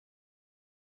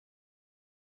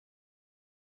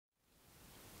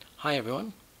Hi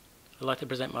everyone, I'd like to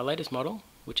present my latest model,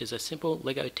 which is a simple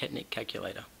LEGO Technic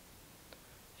Calculator.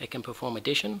 It can perform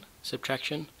addition,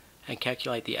 subtraction, and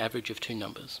calculate the average of two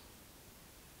numbers.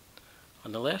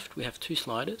 On the left we have two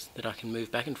sliders that I can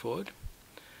move back and forward,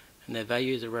 and their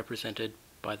values are represented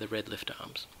by the red lift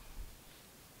arms.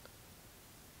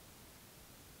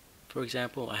 For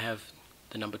example, I have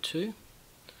the number 2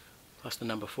 plus the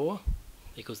number 4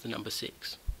 equals the number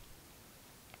 6.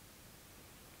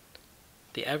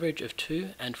 The average of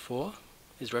 2 and 4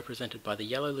 is represented by the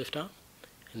yellow lift arm.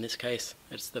 In this case,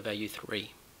 it's the value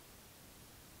 3.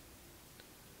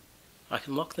 I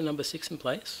can lock the number 6 in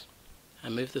place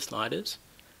and move the sliders,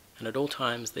 and at all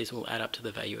times these will add up to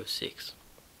the value of 6.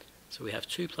 So we have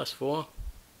 2 plus 4,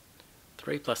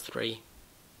 3 plus 3,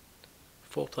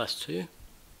 4 plus 2.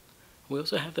 We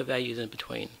also have the values in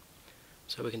between.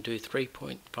 So we can do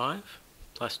 3.5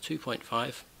 plus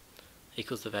 2.5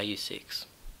 equals the value 6.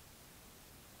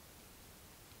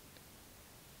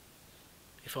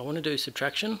 If I want to do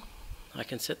subtraction, I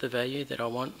can set the value that I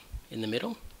want in the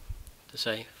middle to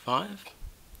say 5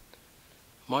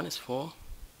 minus 4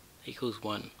 equals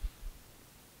 1.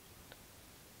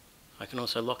 I can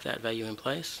also lock that value in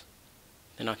place.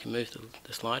 Then I can move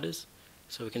the sliders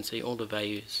so we can see all the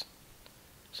values.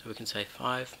 So we can say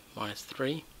 5 minus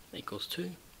 3 equals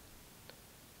 2,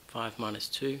 5 minus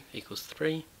 2 equals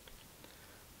 3,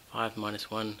 5 minus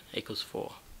 1 equals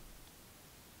 4.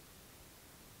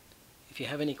 If you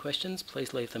have any questions,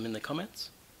 please leave them in the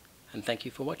comments, and thank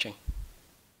you for watching.